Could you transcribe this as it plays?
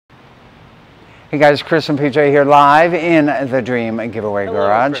Hey guys, Chris and PJ here live in the Dream Giveaway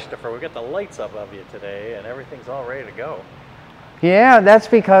Garage. Christopher, we got the lights up of you today and everything's all ready to go. Yeah, that's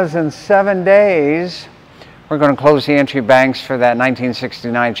because in 7 days we're going to close the entry banks for that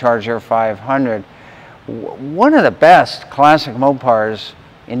 1969 Charger 500. One of the best classic Mopars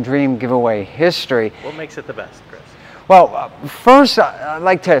in Dream Giveaway history. What makes it the best, Chris? Well, first I'd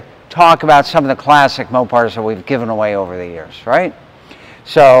like to talk about some of the classic Mopars that we've given away over the years, right?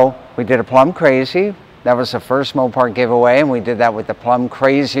 So we did a Plum Crazy. That was the first Mopar giveaway, and we did that with the Plum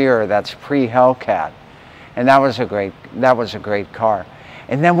Crazier. That's pre-Hellcat, and that was a great car.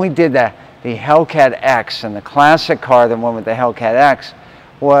 And then we did the Hellcat X, and the classic car that went with the Hellcat X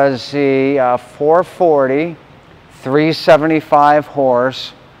was the 440, 375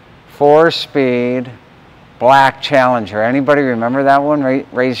 horse, 4-speed, black Challenger. Anybody remember that one?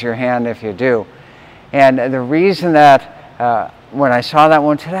 Raise your hand if you do. And the reason that when I saw that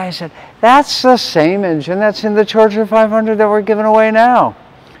one today, I said, that's the same engine that's in the Charger 500 that we're giving away now.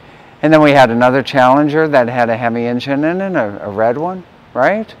 And then we had another Challenger that had a Hemi engine in it, a red one,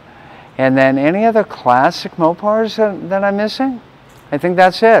 right? And then any other classic Mopars that I'm missing? I think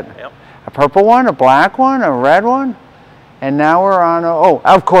that's it. Yep. A purple one, a black one, a red one. And now we're on, oh,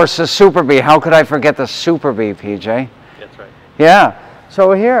 of course, the Super Bee. How could I forget the Super Bee, PJ? That's right. Yeah.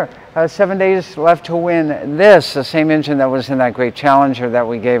 So here, 7 days left to win this, the same engine that was in that great Challenger that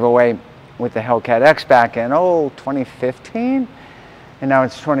we gave away with the Hellcat X back in, 2015? And now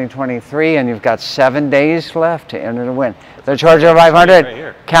it's 2023, and you've got 7 days left to enter the win. The Charger 500,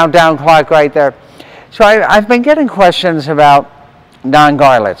 right, countdown clock right there. So I've been getting questions about Don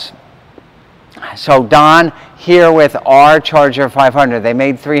Garlits. So Don here with our Charger 500, they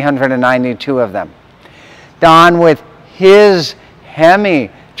made 392 of them. Don with his Hemi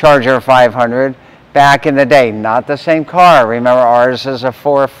Charger 500 back in the day, not the same car. Remember, ours is a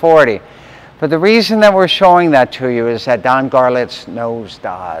 440. But the reason that we're showing that to you is that Don Garlits knows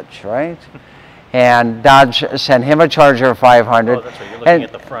Dodge, right? And Dodge sent him a Charger 500. Oh, that's right. You're looking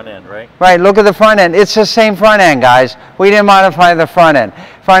at the front end, right? Right, look at the front end. It's the same front end, guys. We didn't modify the front end.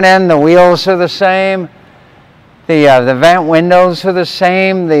 Front end, the wheels are the same. The vent windows are the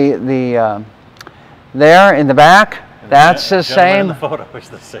same. There in the back, that's the same. The photo is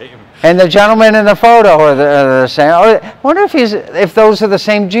the same. And the gentleman in the photo are the same. I wonder if those are the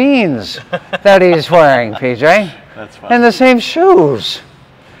same jeans that he's wearing, PJ. That's fine. And the same shoes.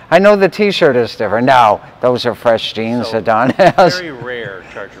 I know the T-shirt is different. No, those are fresh jeans that Don has. Very rare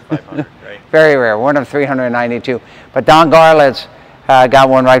Charger 500, right? Very rare, one of 392. But Don Garlits got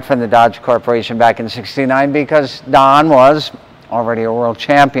one right from the Dodge Corporation back in '69 because Don was already a world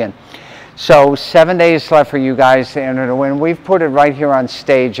champion. So 7 days left for you guys to enter the win. We've put it right here on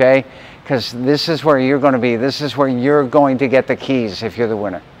stage A because this is where you're going to be. This is where you're going to get the keys if you're the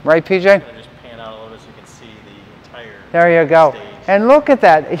winner. Right, PJ? I'm going to just pan out a little bit so you can see the entire There you go. stage. And look at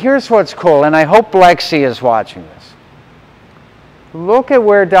that. Here's what's cool, and I hope Lexi is watching this. Look at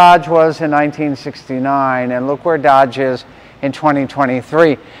where Dodge was in 1969, and look where Dodge is in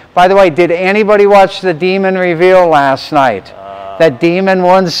 2023. By the way, did anybody watch the Demon reveal last night? That Demon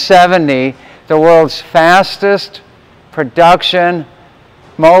 170, the world's fastest production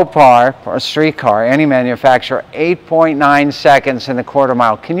Mopar, or street car, any manufacturer, 8.9 seconds in a quarter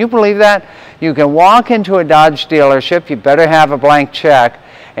mile. Can you believe that? You can walk into a Dodge dealership, you better have a blank check,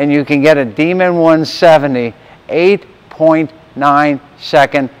 and you can get a Demon 170, 8.9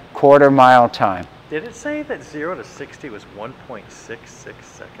 second quarter mile time. Did it say that 0 to 60 was 1.66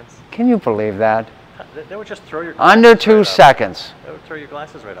 seconds? Can you believe that? That would just throw your glasses Under 2 right seconds. That would throw your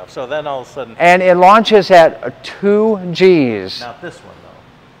glasses right off. So then all of a sudden... And it launches at 2 Gs. Not this one,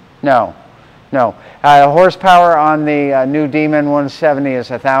 though. No. Horsepower on the new Demon 170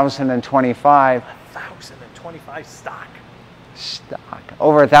 is 1,025. 1,025 stock. Stock.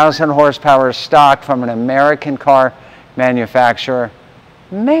 Over 1,000 horsepower stock from an American car manufacturer.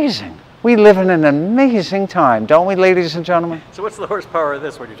 Amazing. We live in an amazing time, don't we, ladies and gentlemen? So what's the horsepower of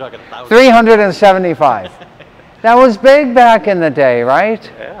this when you're talking 1,000? 375. That was big back in the day,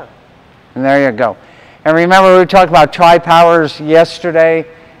 right? Yeah. And there you go. And remember, we talked about tri-powers yesterday.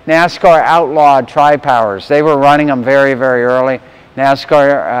 NASCAR outlawed tri-powers. They were running them very, very early.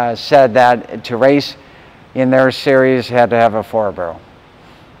 NASCAR said that to race in their series, you had to have a 4-barrel.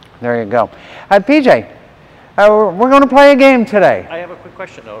 There you go. PJ, we're going to play a game today. I have a quick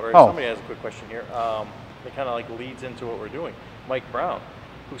question, though, or Oh. somebody has a quick question here. It kind of like leads into what we're doing. Mike Brown,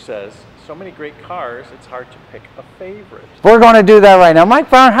 who says, so many great cars, it's hard to pick a favorite. We're going to do that right now. Mike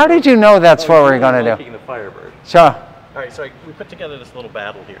Brown, how did you know that's what we're going to do? The Firebird. So, All right, so we put together this little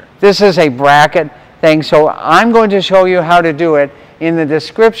battle here. this is a bracket thing, so I'm going to show you how to do it. In the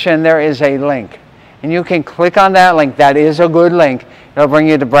description, there is a link. And you can click on that link. That is a good link. It'll bring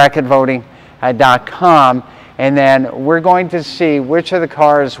you to bracketvoting.com. And then we're going to see which of the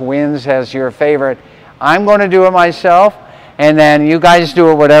cars wins as your favorite. I'm going to do it myself. And then you guys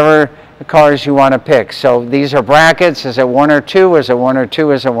do it whatever cars you want to pick. So these are brackets. Is it 1 or 2? Is it 1 or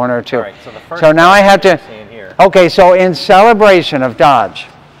 2? Is it 1 or 2? All right, so the first so now I have to. Here. Okay, so in celebration of Dodge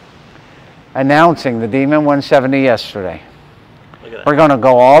announcing the Demon 170 yesterday, we're going to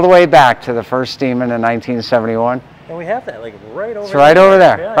go all the way back to the first Demon in 1971. And we have that like right over. It's right over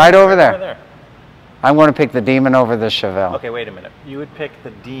there. Yeah, right over there. there. I'm going to pick the Demon over the Chevelle. Okay, wait a minute. You would pick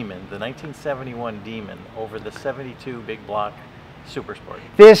the Demon, the 1971 Demon, over the 72 big block Super Sport.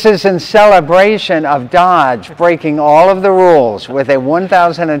 This is in celebration of Dodge breaking all of the rules with a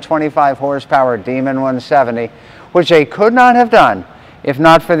 1,025 horsepower Demon 170, which they could not have done if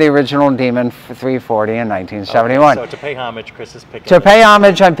not for the original Demon 340 in 1971. Okay, so to pay homage, Chris is picking. To pay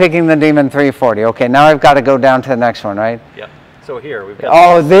homage, I'm picking the Demon 340. Okay, now I've got to go down to the next one, right? Yep. So here we've got.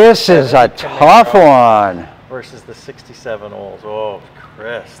 Oh, this is a tough one. Versus the 67 Olds. Oh,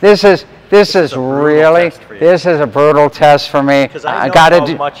 Chris. This is really this is a brutal test for me. Because I know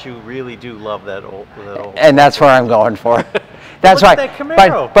how much you really do love that old. And that's where I'm going for. That's right.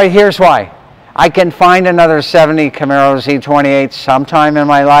 That but here's why. I can find another 70 Camaro Z28 sometime in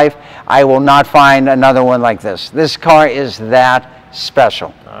my life. I will not find another one like this. This car is that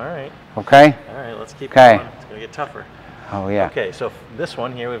special. All right. Okay? All right, let's keep going. It's going to get tougher. Oh, yeah. Okay, so this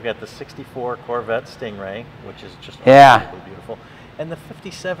one here, we've got the 64 Corvette Stingray, which is just unbelievably beautiful. And the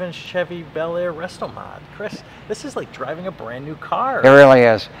 57 Chevy Bel Air Restomod. Chris, this is like driving a brand new car. It really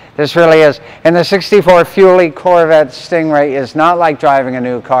is. This really is. And the 64 Fuelie Corvette Stingray is not like driving a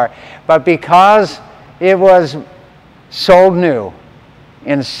new car, but because it was sold new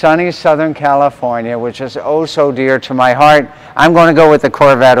in sunny Southern California, which is oh so dear to my heart, I'm going to go with the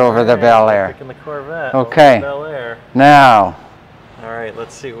Corvette over the Bel Air. Picking the Corvette okay. over the Bel Air. Now. All right,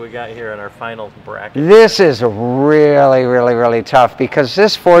 let's see what we got here in our final bracket. This is really, really, really tough because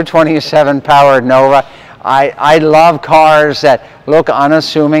this 427 powered Nova, I love cars that look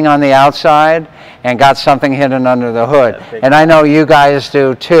unassuming on the outside and got something hidden under the hood. And I know you guys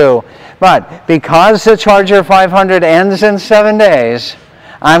do too. But because the Charger 500 ends in 7 days,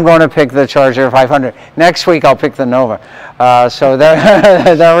 I'm going to pick the Charger 500. Next week I'll pick the Nova. So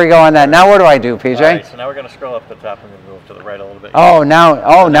there, there we go on that. Now what do I do, PJ? All right, so now we're going to scroll up the top and move to the right a little bit. Oh, now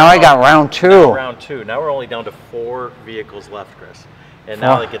I got round 2. Now round 2. Now we're only down to 4 vehicles left, Chris. And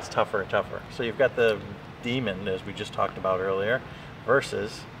now it gets tougher and tougher. So you've got the Demon, as we just talked about earlier,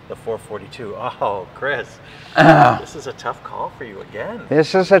 versus the 442. Oh, Chris, this is a tough call for you again.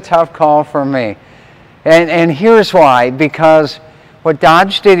 This is a tough call for me. And here's why. Because what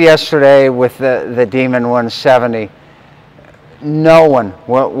Dodge did yesterday with the Demon 170, no one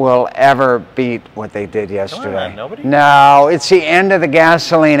will ever beat what they did yesterday. Come on, nobody? No, it's the end of the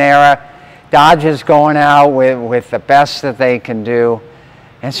gasoline era. Dodge is going out with the best that they can do.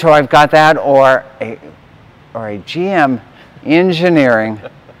 And so I've got that or a GM Engineering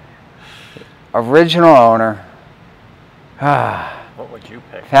original owner. What would you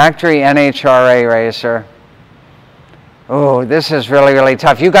pick? Factory NHRA racer. Oh, this is really, really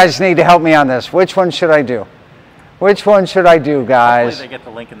tough. You guys need to help me on this. Which one should I do? Which one should I do, guys? Hopefully they get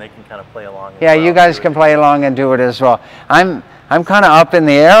the link and they can kind of play along. Yeah, you guys can play along and do it as well. I'm kind of up in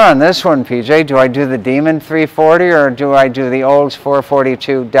the air on this one, PJ. Do I do the Demon 340 or do I do the Olds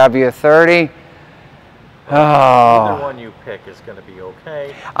 442 W30? Oh. Either one you pick is going to be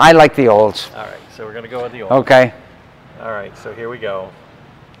okay. I like the Olds. All right, so we're going to go with the Olds. Okay. All right, so here we go.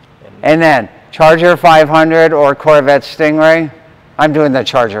 And then Charger 500 or Corvette Stingray. I'm doing the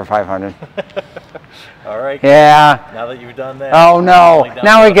Charger 500. All right. Yeah. Now that you've done that. Oh no!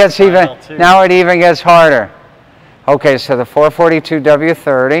 Now it gets even. Now it even gets harder. Okay, so the 442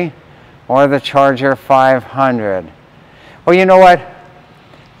 W30 or the Charger 500. Well, you know what?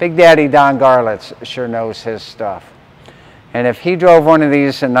 Big Daddy Don Garlitz sure knows his stuff. And if he drove one of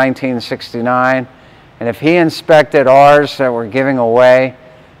these in 1969, and if he inspected ours that we're giving away,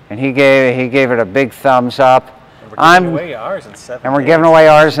 and he gave it a big thumbs up. And we're giving away ours in 7 days. And we're giving away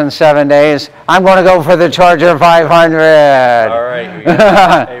ours in 7 days. I'm going to go for the Charger 500. All right, we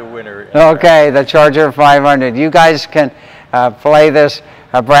got a winner. Okay, the Charger 500. You guys can play this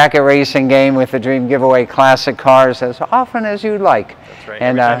bracket racing game with the Dream Giveaway Classic cars as often as you'd like. That's right.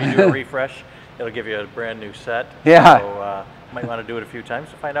 And every time you do a refresh, it'll give you a brand new set. Yeah. So you might want to do it a few times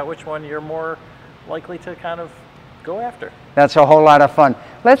to find out which one you're more likely to kind of go after. That's a whole lot of fun.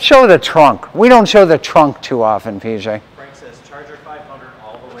 Let's show the trunk. We don't show the trunk too often, PJ. Frank says Charger 500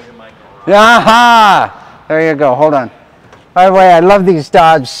 all the way to my garage. Aha! There you go. Hold on. By the way, I love these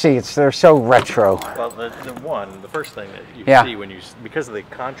Dodge seats. They're so retro. Well, the first thing that you Yeah. see when because of the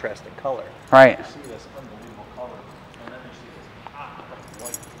contrast in color, Right. you see this unbelievable color, and then you see this pop of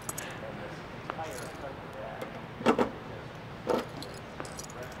white, and this entire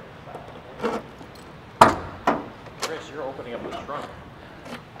Chris, you're opening up the trunk.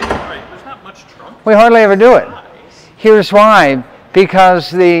 All right, there's not much trunk. We hardly ever do it. Nice. Here's why. Because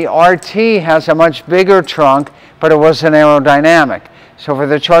the RT has a much bigger trunk, but it wasn't aerodynamic. So for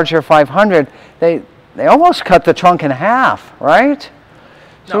the Charger 500, they almost cut the trunk in half, right?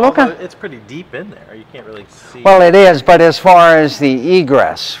 So No, look at, it's pretty deep in there. You can't really see. well, it is, but as far as the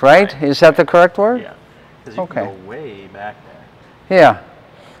egress, right? Right. Is that the correct word? Yeah, because you Okay. can go way back there. Yeah.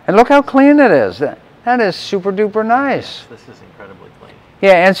 And look how clean it is. That is super duper nice. This is incredibly clean.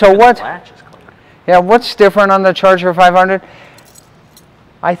 Yeah, and so Even what? The latch is clean. Yeah, what's different on the Charger 500?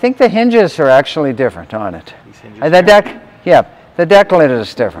 I think the hinges are actually different on it. These hinges The here. deck, yeah, the deck lid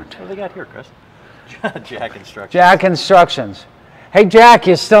is different. What do they got here, Chris? Jack instructions. Jack instructions. Hey Jack,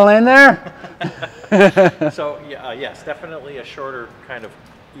 you still in there? So yes, definitely a shorter kind of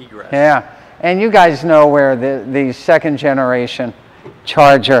egress. Yeah, and you guys know where the second generation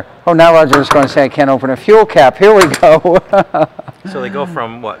Charger. Oh, now Roger's going to say I can't open a fuel cap. Here we go. So they go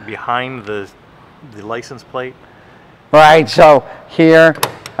from what, behind the license plate? Right, so here,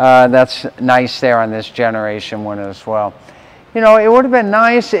 that's nice there on this generation one as well. You know, it would have been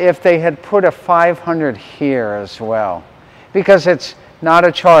nice if they had put a 500 here as well, because it's not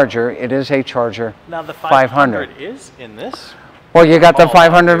a Charger, it is a Charger Now the 500. 500 is in this, Well, you got the Call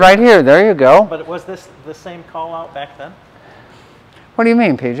out 500 here. right here, there you go. but was this the same call out back then? What do you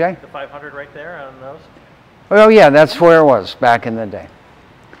mean, PJ? The 500 right there on those? Oh yeah, that's where it was back in the day.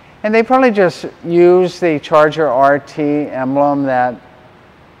 And they probably just used the Charger RT emblem that,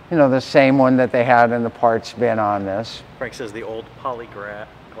 you know, the same one that they had in the parts bin on this. Frank says the old polyglass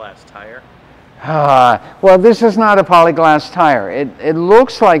tire. Well, this is not a polyglass tire. It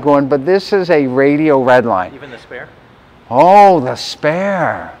looks like one, but this is a radio redline. Even the spare? Oh, the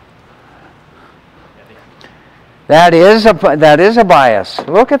spare. Yeah, That is a bias.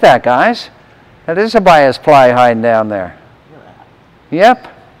 Look at that, guys. That is a bias ply hiding down there. look at that. Yep.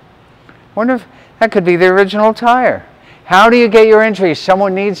 Wonder if that could be the original tire. How do you get your entries?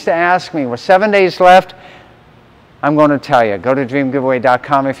 Someone needs to ask me. With 7 days left, I'm going to tell you. Go to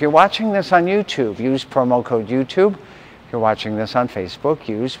dreamgiveaway.com. If you're watching this on YouTube, use promo code YouTube. If you're watching this on Facebook,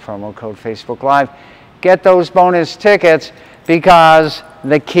 use promo code Facebook Live. Get those bonus tickets, because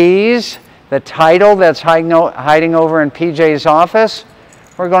the keys, the title that's hiding over in PJ's office,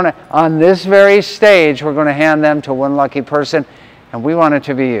 we're going to, on this very stage, we're going to hand them to one lucky person, and we want it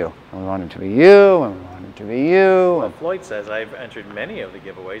to be you. And we want it to be you, and we want it to be you. Well, Floyd says I've entered many of the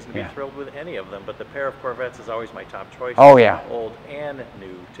giveaways and be Yeah. thrilled with any of them, but the pair of Corvettes is always my top choice. Oh, yeah. Old and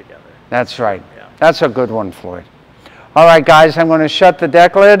new together. That's right. Yeah. That's a good one, Floyd. All right, guys, I'm going to shut the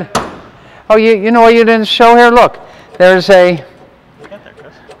deck lid. Oh, you know what you didn't show here? Look, there's a, Look at that,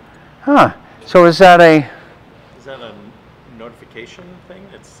 Chris. huh. So is that a, Is that a notification thing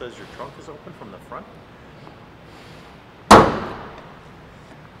that says your trunk is open from the front?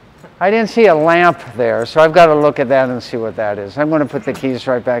 I didn't see a lamp there, so I've got to look at that and see what that is. I'm going to put the keys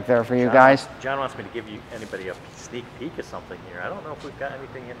right back there for you guys. John wants me to give anybody a sneak peek of something here. I don't know if we've got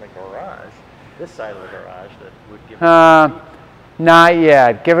anything in the garage, this side of the garage, that would give us a sneak peek. Not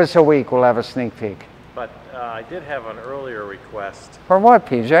yet. Give us a week. We'll have a sneak peek. But I did have an earlier request For what,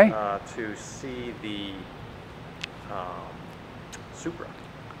 PJ? to see the Supra.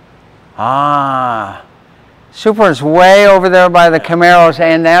 Ah. Supra's way over there by the Camaros,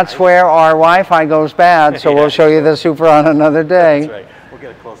 and that's where our Wi-Fi goes bad, so we'll show you the Supra on another day. That's right. We'll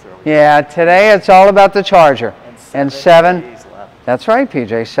get a closer look. Yeah, today it's all about the Charger. And seven, days left. that's right,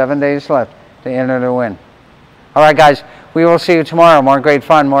 PJ, 7 days left to enter the win. All right, guys, we will see you tomorrow. More great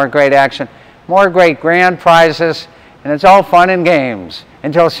fun, more great action, more great grand prizes, and it's all fun and games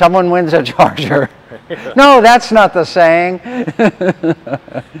until someone wins a Charger. No, that's not the saying.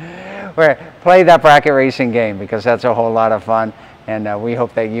 Play that bracket racing game, because that's a whole lot of fun, and we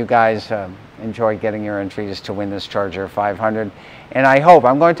hope that you guys enjoy getting your entries to win this Charger 500. And I hope,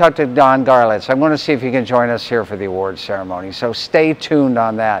 I'm going to talk to Don Garlitz. I'm going to see if he can join us here for the awards ceremony, so stay tuned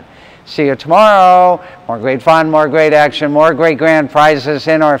on that. See you tomorrow. More great fun, more great action, more great grand prizes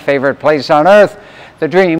in our favorite place on earth, the Dream